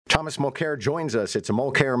Thomas Mulcair joins us. It's a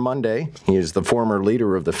Mulcair Monday. He is the former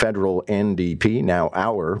leader of the federal NDP, now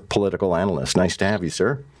our political analyst. Nice to have you,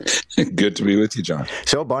 sir. Good to be with you, John.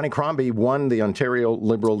 So Bonnie Crombie won the Ontario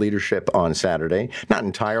Liberal leadership on Saturday. Not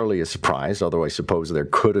entirely a surprise, although I suppose there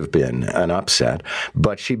could have been an upset.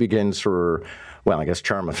 But she begins her, well, I guess,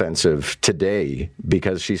 charm offensive today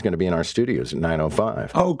because she's going to be in our studios at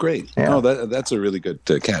 9:05. Oh, great. Yeah. Oh, that's a really good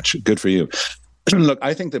catch. Good for you. Look,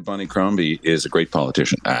 I think that Bonnie Crombie is a great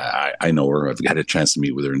politician. I know her. I've had a chance to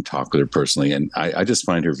meet with her and talk with her personally, and I just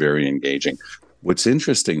find her very engaging. What's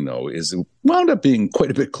interesting, though, is it wound up being quite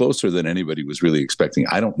a bit closer than anybody was really expecting.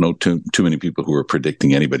 I don't know too many people who were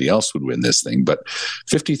predicting anybody else would win this thing, but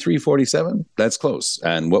 53-47, that's close.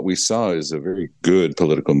 And what we saw is a very good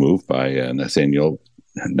political move by Nathaniel,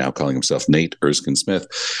 now calling himself Nate Erskine-Smith,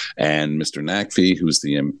 and Mr. Nakfi, who's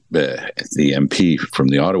the MP from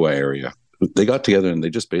the Ottawa area. They got together and they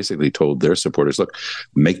just basically told their supporters, look,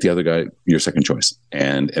 make the other guy your second choice.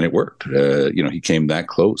 And it worked. He came that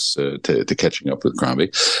close to catching up with Crombie.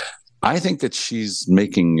 I think that she's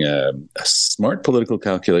making a smart political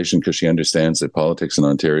calculation because she understands that politics in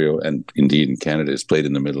Ontario and indeed in Canada is played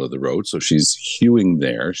in the middle of the road. So she's hewing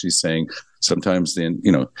there. She's saying sometimes the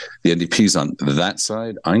NDP's on that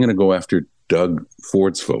side. I'm going to go after Doug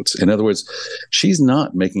Ford's votes. In other words, she's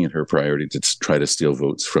not making it her priority to try to steal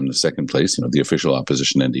votes from the second place, the official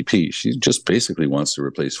opposition NDP. She just basically wants to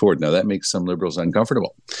replace Ford. Now, that makes some Liberals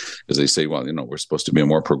uncomfortable because they say, well, we're supposed to be a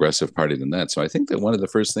more progressive party than that. So I think that one of the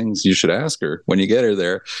first things you should ask her when you get her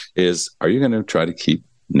there is, are you going to try to keep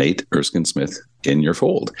Nate Erskine-Smith in your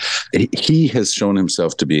fold? He has shown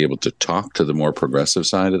himself to be able to talk to the more progressive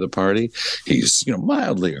side of the party. He's,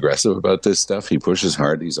 mildly aggressive about this stuff. He pushes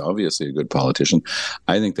hard. He's obviously a good politician.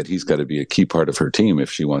 I think that he's got to be a key part of her team if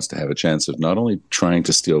she wants to have a chance of not only trying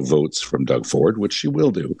to steal votes from Doug Ford, which she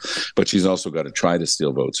will do, but she's also got to try to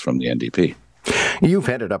steal votes from the NDP. You've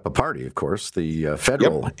headed up a party, of course, the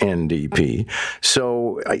federal NDP.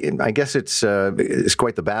 So I guess it's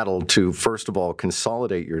quite the battle to, first of all,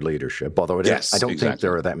 consolidate your leadership, although I don't think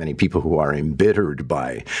there are that many people who are embittered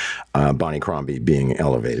by Bonnie Crombie being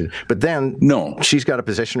elevated. But then she's got to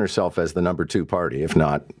position herself as the number two party, if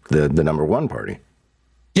not the number one party.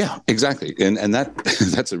 Yeah, exactly. And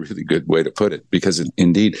that's a really good way to put it, because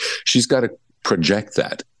indeed, she's got to project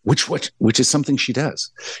that. Which is something she does.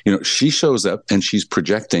 She shows up and she's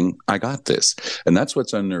projecting, I got this. And that's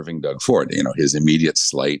what's unnerving Doug Ford, his immediate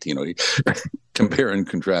slight, compare and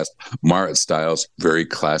contrast. Marit Stiles, very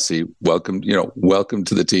classy. Welcome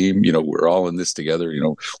to the team. We're all in this together.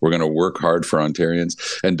 We're going to work hard for Ontarians.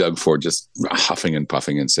 And Doug Ford just huffing and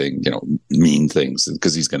puffing and saying, mean things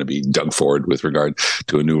because he's going to be Doug Ford with regard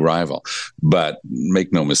to a new rival. But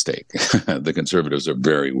make no mistake, the Conservatives are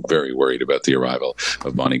very, very worried about the arrival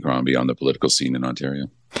of Bonnie Crombie on the political scene in Ontario.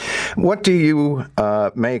 What do you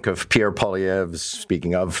make of Pierre Poilievre's,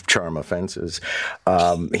 speaking of charm offenses,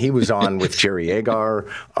 he was on with Jerry Agar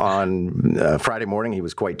on Friday morning. He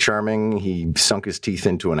was quite charming. He sunk his teeth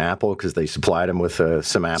into an apple because they supplied him with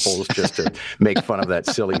some apples just to make fun of that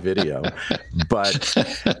silly video. But,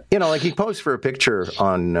 he posed for a picture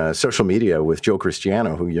on social media with Joe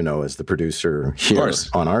Cristiano, who you know is the producer here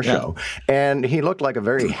on our show. And he looked like a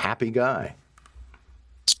very happy guy.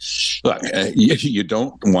 Look, you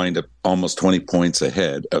don't wind up almost 20 points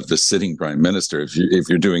ahead of the sitting prime minister if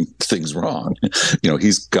you're doing things wrong.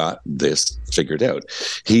 He's got this figured out.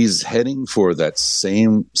 He's heading for that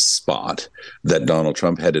same spot that Donald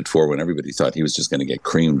Trump headed for when everybody thought he was just going to get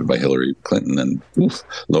creamed by Hillary Clinton. And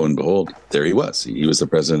lo and behold, there he was. He was the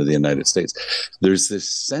president of the United States. There's this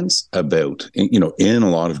sense about, in a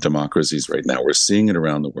lot of democracies right now, we're seeing it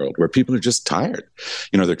around the world where people are just tired.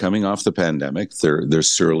 They're coming off the pandemic. They're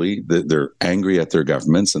surly. They're angry at their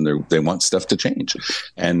governments and they want stuff to change.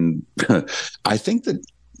 And I think that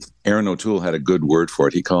Aaron O'Toole had a good word for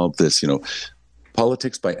it. He called this,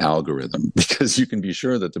 politics by algorithm, because you can be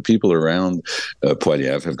sure that the people around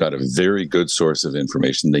Poilievre have got a very good source of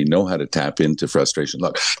information. They know how to tap into frustration.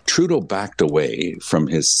 Look, Trudeau backed away from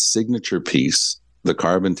his signature piece, the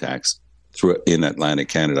carbon tax in Atlantic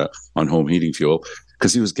Canada on home heating fuel,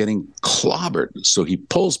 because he was getting clobbered. So he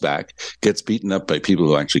pulls back, gets beaten up by people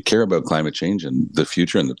who actually care about climate change and the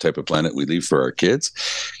future and the type of planet we leave for our kids.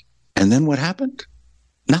 And then what happened?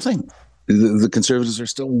 Nothing. The Conservatives are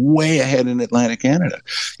still way ahead in Atlantic Canada.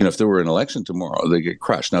 If there were an election tomorrow, they get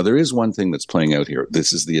crushed. Now, there is one thing that's playing out here.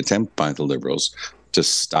 This is the attempt by the Liberals to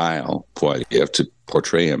style Poilievre, to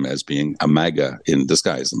portray him as being a MAGA in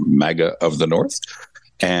disguise, MAGA of the North.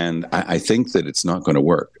 And I think that it's not going to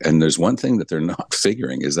work. And there's one thing that they're not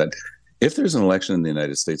figuring is that if there's an election in the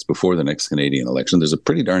United States before the next Canadian election, there's a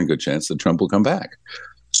pretty darn good chance that Trump will come back.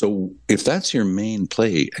 So if that's your main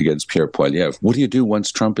play against Pierre Poilievre, what do you do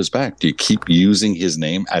once Trump is back? Do you keep using his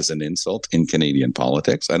name as an insult in Canadian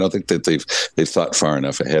politics? I don't think that they've thought far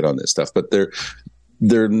enough ahead on this stuff, but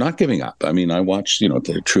they're not giving up. I mean, I watched,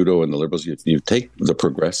 the Trudeau and the Liberals. You take the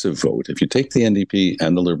progressive vote, if you take the NDP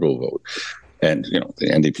and the Liberal vote, and, the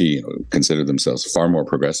NDP, consider themselves far more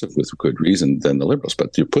progressive with good reason than the Liberals.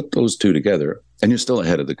 But you put those two together and you're still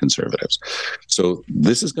ahead of the Conservatives. So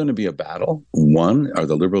this is going to be a battle. One, are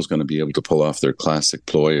the Liberals going to be able to pull off their classic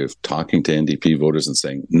ploy of talking to NDP voters and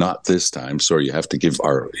saying, not this time, sorry, you have to give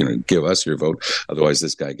us your vote, otherwise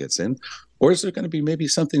this guy gets in? Or is there going to be maybe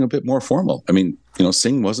something a bit more formal? I mean,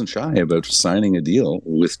 Singh wasn't shy about signing a deal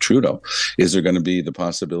with Trudeau. Is there going to be the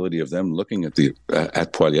possibility of them looking at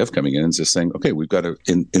at Poilievre coming in and just saying, okay, we've got to,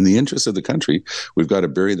 in the interest of the country, we've got to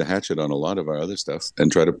bury the hatchet on a lot of our other stuff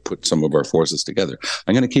and try to put some of our forces together.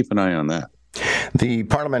 I'm going to keep an eye on that. The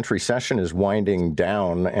parliamentary session is winding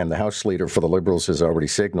down, and the House Leader for the Liberals has already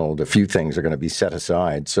signaled a few things are going to be set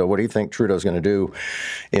aside. So what do you think Trudeau's going to do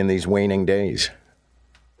in these waning days?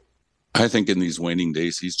 I think in these waning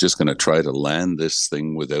days, he's just going to try to land this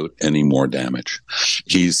thing without any more damage.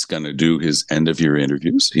 He's going to do his end-of-year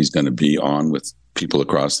interviews. He's going to be on with people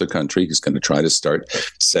across the country. He's going to try to start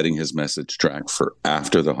setting his message track for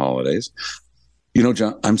after the holidays.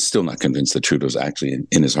 John, I'm still not convinced that Trudeau's actually,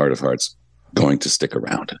 in his heart of hearts, going to stick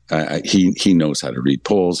around. He knows how to read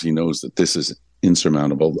polls. He knows that this is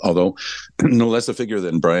insurmountable, although no less a figure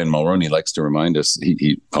than Brian Mulroney likes to remind us.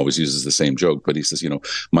 He always uses the same joke, but he says,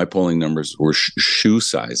 my polling numbers were shoe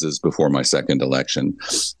sizes before my second election.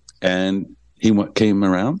 And he came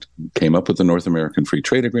up with the North American Free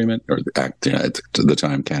Trade Agreement, or the Act, at the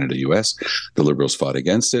time, Canada-US. The Liberals fought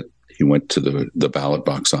against it. He went to the ballot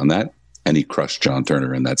box on that, and he crushed John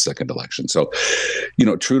Turner in that second election. So,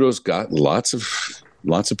 Trudeau's got lots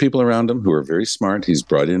of people around him who are very smart. He's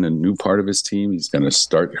brought in a new part of his team. He's going to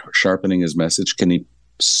start sharpening his message. Can he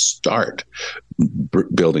start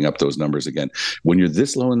building up those numbers again? When you're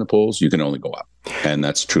this low in the polls, you can only go up. And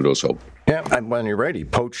that's Trudeau's hope. Yeah, when you're right, he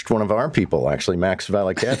poached one of our people, actually. Max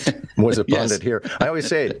Valiquette was a pundit here. I always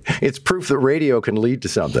say it's proof that radio can lead to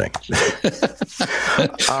something.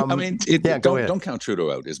 Don't count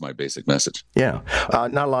Trudeau out is my basic message. Yeah.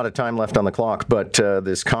 Not a lot of time left on the clock, but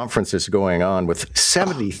this conference is going on with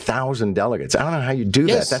 70,000 delegates. I don't know how you do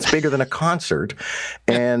that. That's bigger than a concert.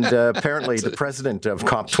 And apparently the president of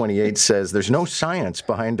COP28 says there's no science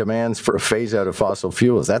behind demands for a phase out of fossil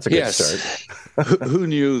fuels. That's a good start. Who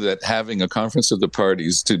knew that having a conference of the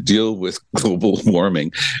parties to deal with global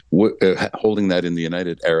warming, holding that in the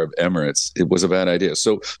United Arab Emirates, it was a bad idea.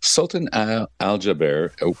 So Sultan Al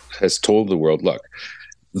Jaber has told the world, look,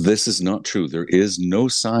 this is not true. There is no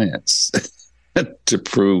science to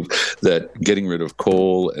prove that getting rid of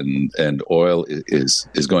coal and oil is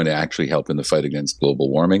going to actually help in the fight against global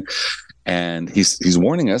warming. And he's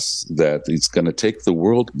warning us that it's going to take the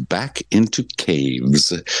world back into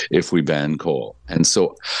caves if we ban coal. And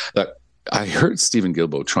so I heard Stephen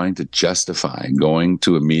Guilbeault trying to justify going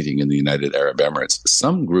to a meeting in the United Arab Emirates.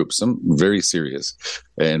 Some groups, some very serious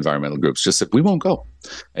environmental groups, just said, we won't go.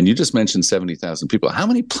 And you just mentioned 70,000 people. How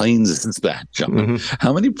many planes is that, John? Mm-hmm.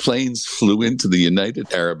 How many planes flew into the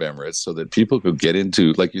United Arab Emirates so that people could get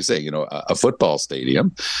into, like you say, a football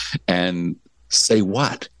stadium and say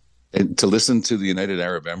what? And to listen to the United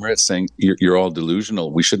Arab Emirates saying you're all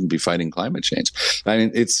delusional, we shouldn't be fighting climate change. I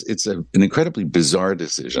mean, it's an incredibly bizarre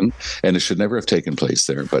decision, and it should never have taken place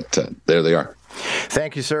there. But there they are.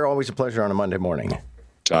 Thank you, sir. Always a pleasure on a Monday morning.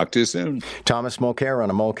 Talk to you soon. Thomas Mulcair on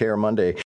a Mulcair Monday.